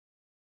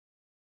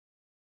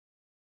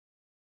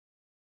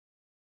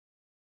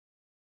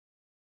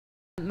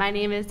My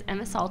name is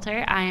Emma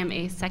Salter. I am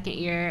a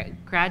second-year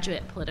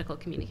graduate political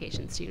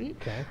communication student.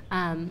 Okay.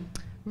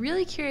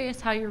 Really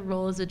curious how your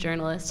role as a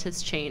journalist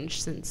has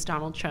changed since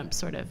Donald Trump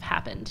sort of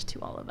happened to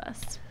all of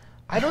us.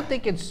 I don't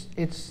think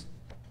it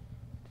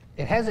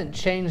hasn't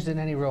changed in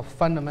any real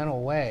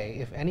fundamental way.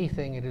 If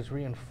anything, it has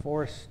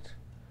reinforced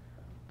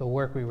the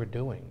work we were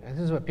doing. And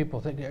this is what people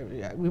think.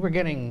 We were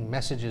getting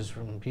messages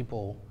from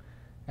people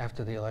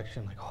after the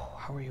election, like, "Oh,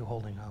 how are you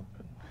holding up?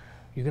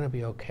 You're going to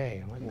be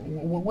okay." I'm like,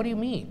 "What do you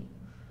mean?"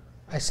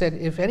 I said,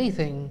 if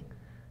anything,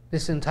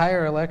 this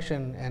entire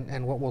election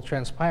and what will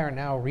transpire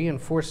now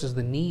reinforces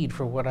the need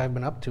for what I've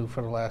been up to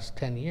for the last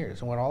 10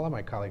 years and what all of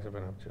my colleagues have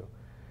been up to.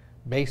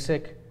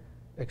 Basic,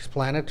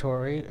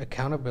 explanatory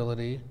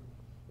accountability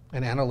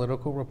and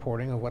analytical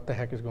reporting of what the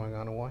heck is going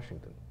on in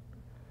Washington.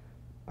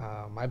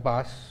 My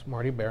boss,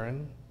 Marty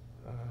Barron,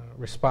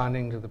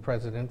 responding to the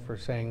president for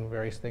saying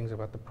various things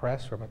about the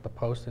press or about the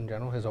Post in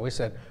general, has always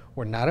said,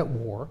 we're not at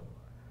war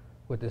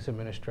with this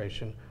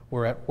administration,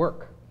 we're at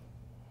work.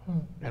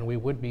 And we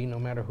would be no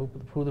matter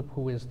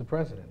who is the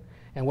president.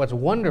 And what's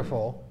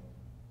wonderful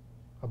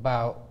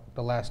about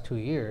the last 2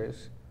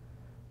 years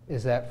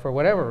is that for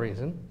whatever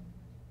reason,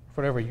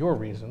 for whatever your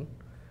reason,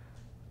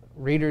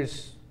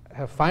 readers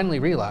have finally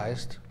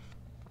realized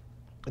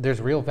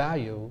there's real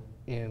value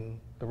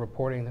in the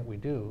reporting that we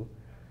do,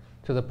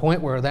 to the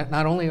point where that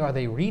not only are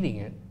they reading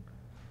it,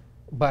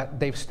 but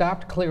they've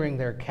stopped clearing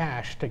their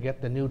cache to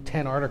get the new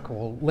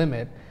 10-article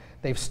limit.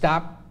 They've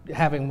stopped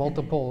having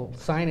multiple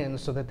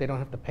sign-ins so that they don't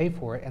have to pay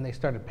for it, and they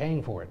started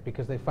paying for it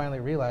because they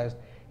finally realized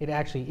it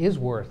actually is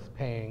worth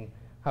paying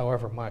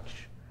however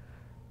much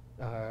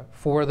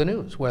for the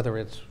news, whether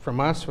it's from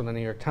us, from the New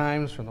York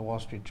Times, from the Wall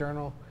Street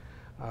Journal,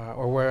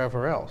 or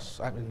wherever else.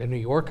 I mean, the New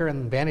Yorker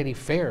and Vanity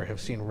Fair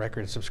have seen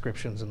record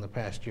subscriptions in the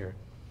past year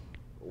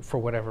for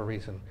whatever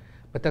reason.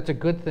 But that's a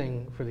good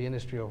thing for the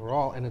industry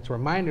overall, and it's a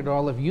reminder to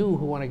all of you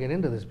who want to get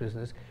into this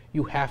business,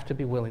 you have to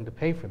be willing to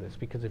pay for this,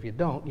 because if you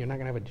don't, you're not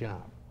going to have a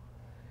job.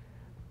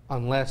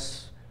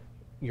 Unless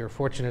you're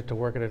fortunate to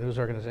work at a news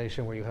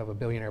organization where you have a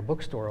billionaire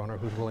bookstore owner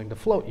who's willing to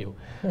float you,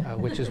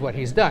 which is what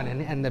he's done.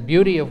 And the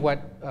beauty of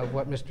what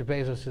Mr.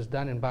 Bezos has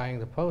done in buying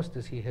the Post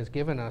is he has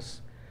given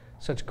us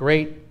such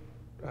great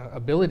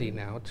ability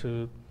now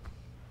to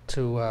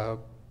do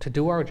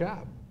our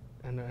job,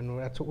 and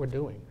that's what we're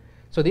doing.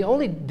 So the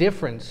only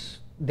difference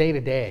day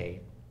to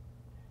day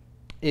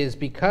is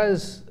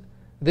because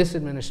this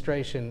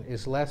administration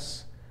is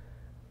less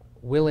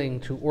willing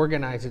to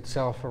organize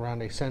itself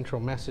around a central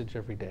message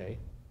every day,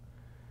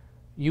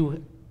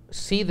 you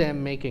see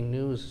them making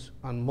news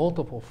on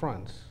multiple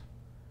fronts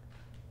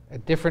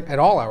at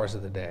all hours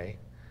of the day,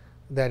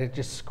 that it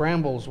just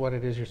scrambles what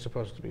it is you're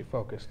supposed to be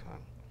focused on.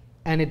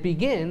 And it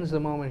begins the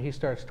moment he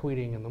starts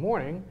tweeting in the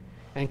morning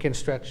and can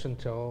stretch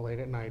until late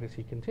at night as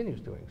he continues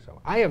doing so.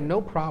 I have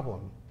no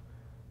problem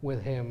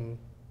with him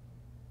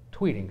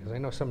tweeting, because I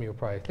know some of you are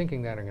probably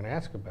thinking that and are going to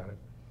ask about it.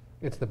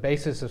 It's the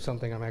basis of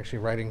something I'm actually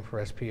writing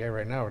for SPA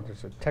right now.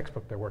 There's a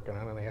textbook they're working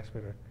on, and they asked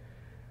me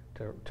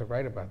to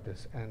write about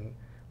this. And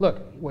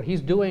look, what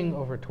he's doing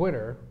over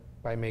Twitter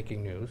by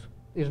making news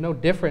is no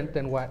different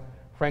than what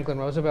Franklin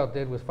Roosevelt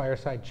did with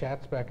fireside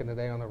chats back in the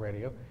day on the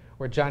radio,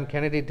 or John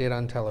Kennedy did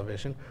on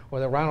television,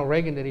 or that Ronald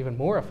Reagan did even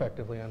more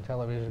effectively on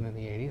television in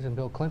the 80s, and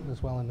Bill Clinton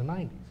as well in the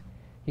 90s.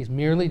 He's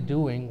merely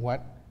doing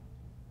what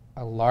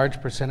a large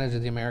percentage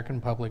of the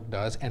American public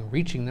does and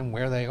reaching them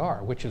where they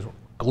are, which is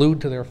glued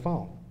to their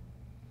phone.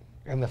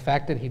 And the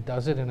fact that he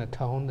does it in a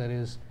tone that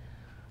is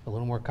a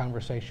little more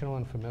conversational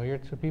and familiar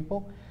to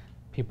people,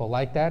 people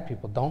like that,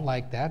 people don't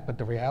like that, but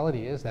the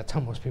reality is that's how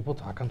most people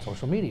talk on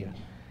social media.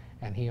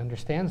 And he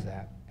understands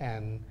that.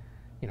 And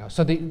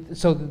so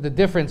the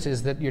difference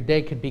is that your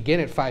day could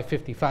begin at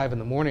 5:55 in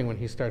the morning when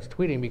he starts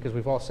tweeting, because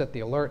we've all set the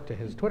alert to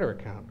his Twitter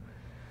account.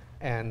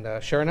 And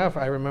sure enough,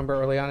 I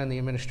remember early on in the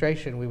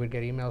administration, we would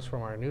get emails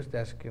from our news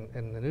desk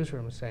in the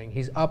newsroom saying,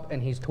 he's up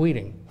and he's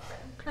tweeting.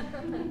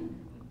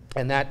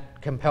 And that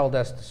compelled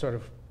us to sort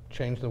of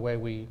change the way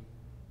we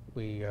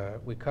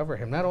cover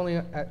him, not only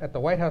at the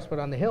White House, but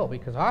on the Hill,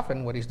 because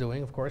often what he's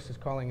doing, of course, is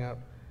calling out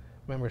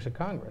members of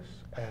Congress,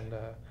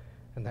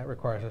 and that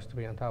requires us to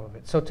be on top of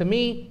it. So to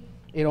me,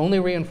 it only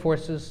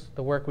reinforces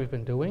the work we've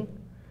been doing,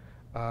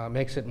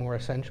 makes it more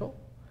essential,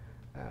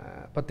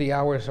 but the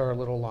hours are a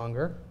little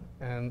longer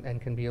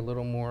and can be a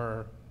little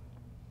more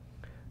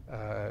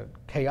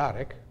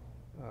chaotic.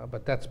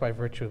 But that's by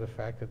virtue of the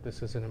fact that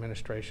this is an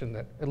administration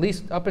that, at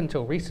least up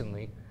until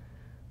recently,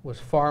 was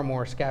far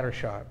more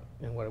scattershot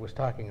in what it was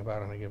talking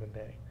about on a given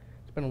day.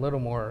 It's been a little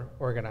more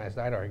organized,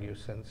 I'd argue,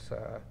 since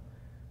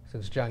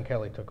John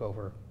Kelly took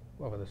over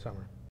the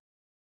summer.